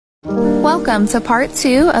Welcome to part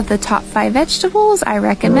 2 of the top 5 vegetables I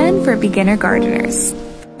recommend for beginner gardeners.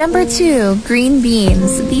 Number 2, green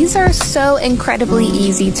beans. These are so incredibly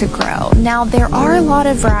easy to grow. Now, there are a lot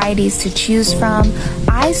of varieties to choose from.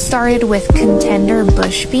 I started with Contender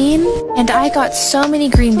Bush Bean, and I got so many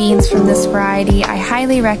green beans from this variety. I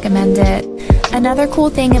highly recommend it. Another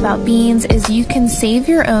cool thing about beans is you can save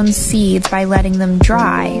your own seeds by letting them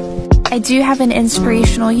dry. I do have an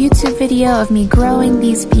inspirational YouTube video of me growing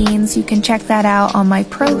these beans. You can check that out on my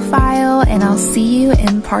profile, and I'll see you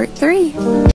in part 3.